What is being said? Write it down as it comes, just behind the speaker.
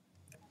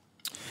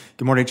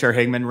Good morning, Chair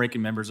Hagman,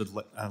 ranking members of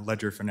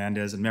Ledger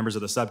Fernandez, and members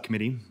of the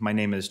subcommittee. My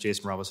name is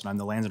Jason Robison. I'm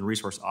the Lands and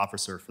Resource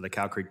Officer for the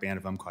Cow Creek Band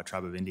of Umpqua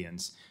Tribe of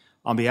Indians.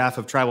 On behalf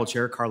of Tribal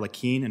Chair Carla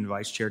Keene and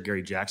Vice Chair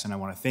Gary Jackson, I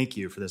want to thank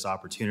you for this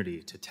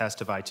opportunity to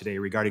testify today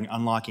regarding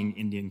unlocking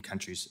Indian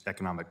country's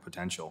economic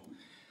potential.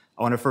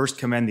 I want to first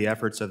commend the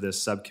efforts of this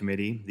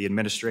subcommittee, the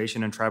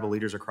administration, and tribal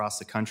leaders across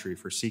the country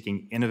for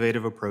seeking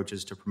innovative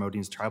approaches to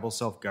promoting tribal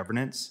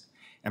self-governance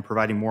and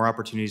providing more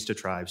opportunities to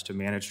tribes to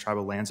manage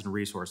tribal lands and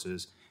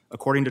resources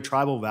according to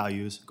tribal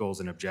values, goals,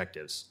 and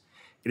objectives.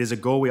 It is a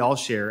goal we all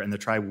share, and the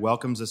tribe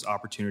welcomes this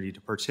opportunity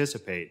to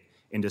participate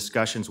in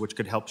discussions which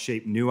could help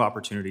shape new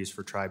opportunities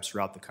for tribes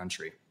throughout the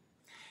country.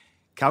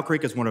 Cow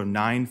Creek is one of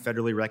 9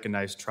 federally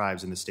recognized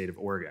tribes in the state of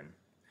Oregon.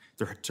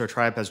 The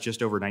tribe has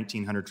just over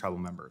 1,900 tribal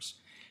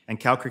members, and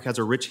Cow Creek has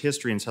a rich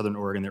history in southern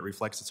Oregon that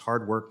reflects its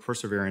hard work,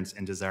 perseverance,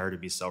 and desire to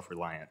be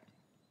self-reliant.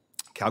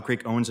 Cow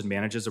Creek owns and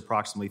manages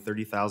approximately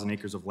 30,000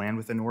 acres of land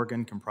within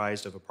Oregon,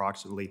 comprised of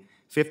approximately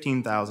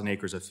 15,000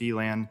 acres of fee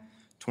land,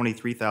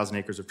 23,000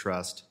 acres of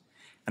trust,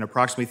 and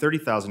approximately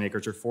 30,000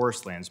 acres of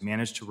forest lands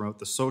managed to promote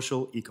the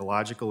social,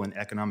 ecological, and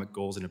economic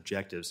goals and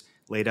objectives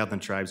laid out in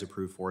the tribe's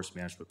approved forest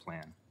management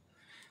plan.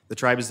 The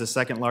tribe is the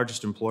second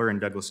largest employer in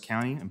Douglas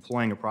County,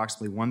 employing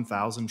approximately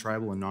 1,000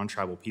 tribal and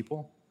non-tribal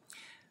people.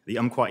 The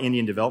Umpqua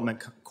Indian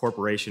Development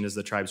Corporation is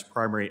the tribe's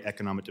primary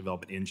economic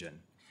development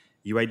engine.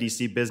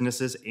 UIDC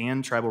businesses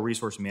and tribal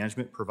resource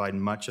management provide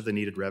much of the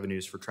needed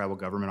revenues for tribal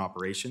government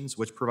operations,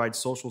 which provide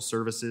social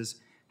services,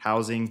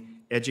 housing,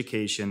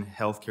 education,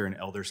 healthcare, and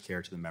elders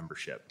care to the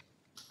membership.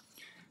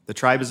 The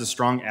tribe is a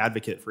strong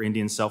advocate for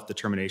Indian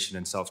self-determination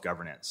and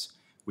self-governance.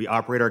 We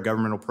operate our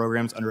governmental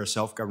programs under a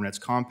self-governance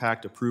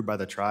compact approved by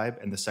the tribe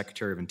and the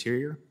Secretary of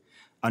Interior.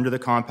 Under the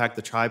compact,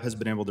 the tribe has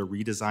been able to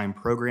redesign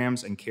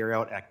programs and carry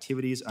out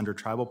activities under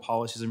tribal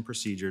policies and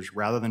procedures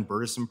rather than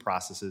burdensome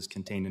processes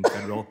contained in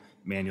federal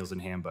manuals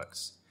and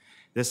handbooks.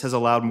 This has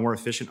allowed more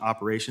efficient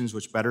operations,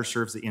 which better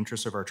serves the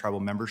interests of our tribal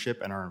membership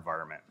and our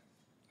environment.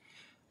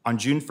 On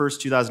June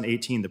 1st,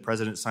 2018, the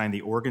President signed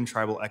the Oregon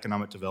Tribal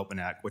Economic Development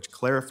Act, which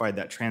clarified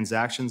that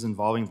transactions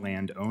involving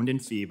land owned in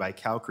fee by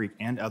Cow Creek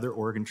and other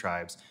Oregon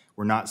tribes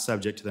were not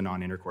subject to the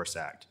Non-Intercourse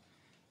Act.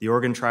 The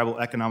Oregon Tribal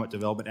Economic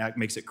Development Act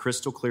makes it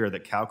crystal clear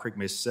that Cow Creek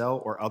may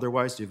sell or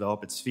otherwise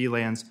develop its fee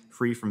lands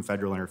free from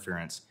federal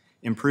interference,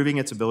 improving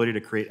its ability to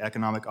create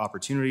economic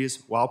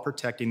opportunities while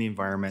protecting the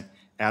environment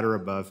at or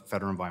above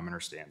federal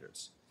environmental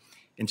standards.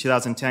 In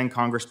 2010,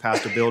 Congress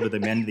passed a bill to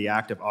amend the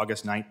Act of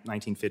August 9,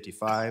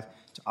 1955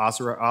 to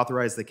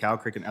authorize the Cow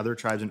Creek and other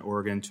tribes in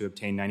Oregon to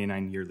obtain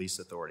 99-year lease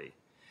authority.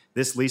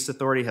 This lease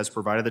authority has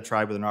provided the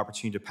tribe with an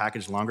opportunity to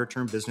package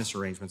longer-term business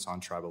arrangements on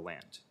tribal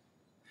land.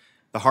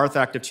 The Hearth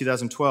Act of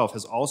 2012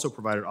 has also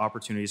provided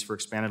opportunities for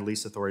expanded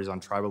lease authorities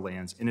on tribal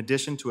lands, in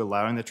addition to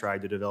allowing the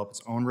tribe to develop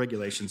its own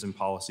regulations and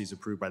policies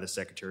approved by the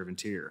Secretary of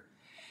Interior.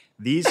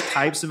 These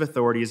types of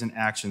authorities and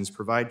actions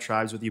provide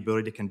tribes with the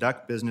ability to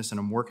conduct business in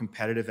a more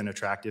competitive and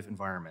attractive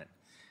environment.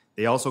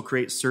 They also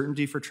create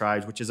certainty for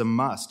tribes, which is a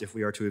must if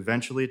we are to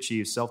eventually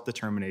achieve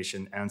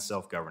self-determination and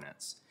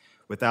self-governance.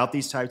 Without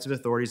these types of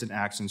authorities and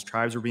actions,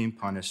 tribes are being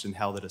punished and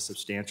held at a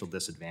substantial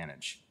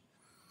disadvantage.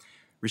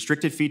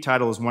 Restricted fee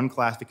title is one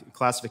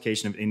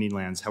classification of Indian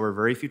lands. However,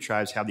 very few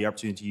tribes have the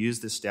opportunity to use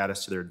this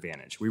status to their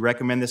advantage. We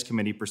recommend this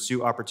committee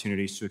pursue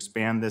opportunities to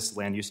expand this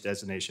land use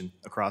designation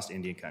across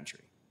Indian country.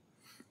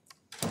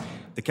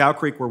 The Cow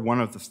Creek were one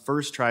of the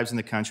first tribes in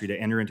the country to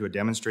enter into a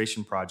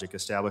demonstration project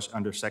established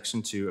under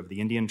Section 2 of the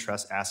Indian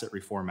Trust Asset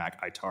Reform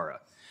Act, ITARA.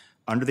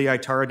 Under the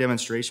ITARA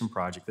demonstration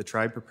project, the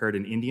tribe prepared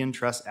an Indian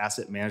Trust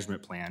Asset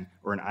Management Plan,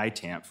 or an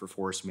ITAMP, for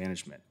forest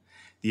management.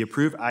 The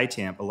approved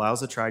ITAMP allows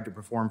the tribe to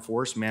perform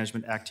forest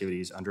management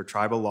activities under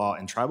tribal law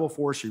and tribal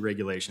forestry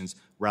regulations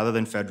rather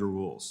than federal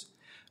rules.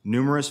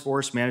 Numerous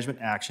forest management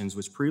actions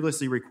which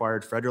previously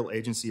required federal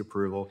agency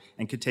approval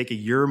and could take a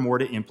year or more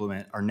to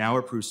implement are now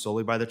approved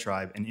solely by the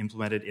tribe and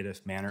implemented in a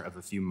manner of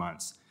a few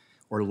months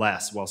or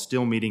less while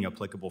still meeting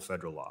applicable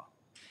federal law.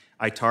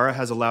 ITARA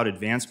has allowed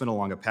advancement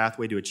along a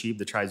pathway to achieve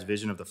the tribe's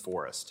vision of the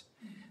forest.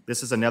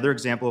 This is another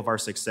example of our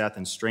success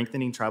in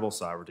strengthening tribal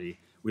sovereignty.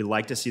 We'd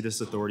like to see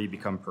this authority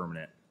become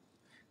permanent.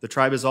 The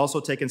tribe has also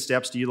taken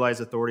steps to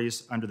utilize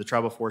authorities under the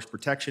Tribal Forest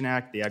Protection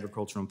Act, the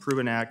Agricultural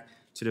Improvement Act,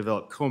 to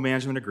develop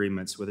co-management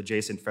agreements with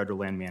adjacent federal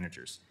land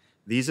managers.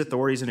 These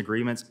authorities and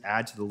agreements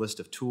add to the list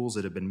of tools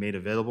that have been made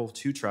available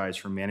to tribes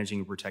for managing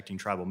and protecting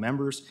tribal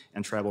members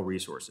and tribal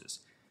resources.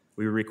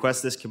 We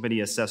request this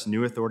committee assess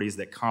new authorities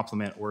that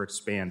complement or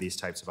expand these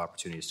types of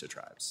opportunities to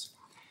tribes.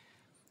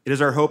 It is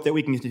our hope that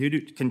we can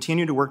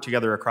continue to work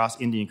together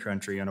across Indian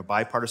country on a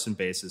bipartisan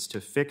basis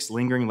to fix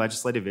lingering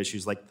legislative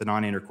issues like the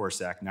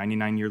Non-Intercourse Act,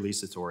 99-year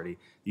lease authority,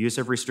 the use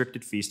of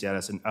restricted fee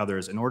status, and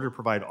others in order to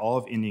provide all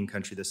of Indian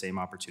country the same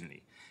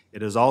opportunity.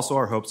 It is also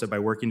our hopes that by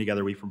working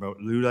together we promote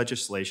new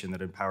legislation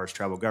that empowers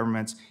tribal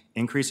governments,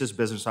 increases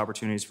business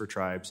opportunities for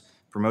tribes,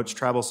 promotes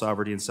tribal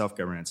sovereignty and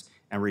self-governance,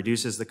 and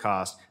reduces the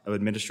cost of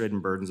administrative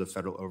burdens of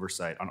federal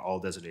oversight on all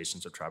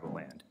designations of tribal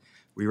land.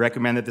 We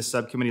recommend that the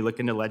subcommittee look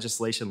into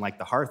legislation like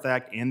the Hearth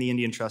Act and the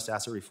Indian Trust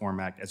Asset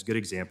Reform Act as good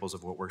examples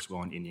of what works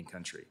well in Indian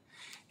country.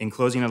 In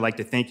closing, I'd like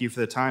to thank you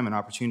for the time and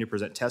opportunity to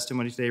present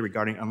testimony today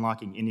regarding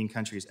unlocking Indian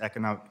country's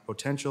economic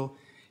potential.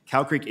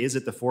 Cow Creek is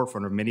at the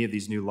forefront of many of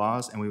these new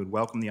laws, and we would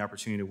welcome the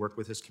opportunity to work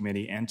with this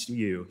committee and to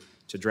you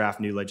to draft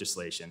new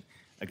legislation.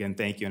 Again,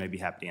 thank you, and I'd be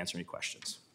happy to answer any questions.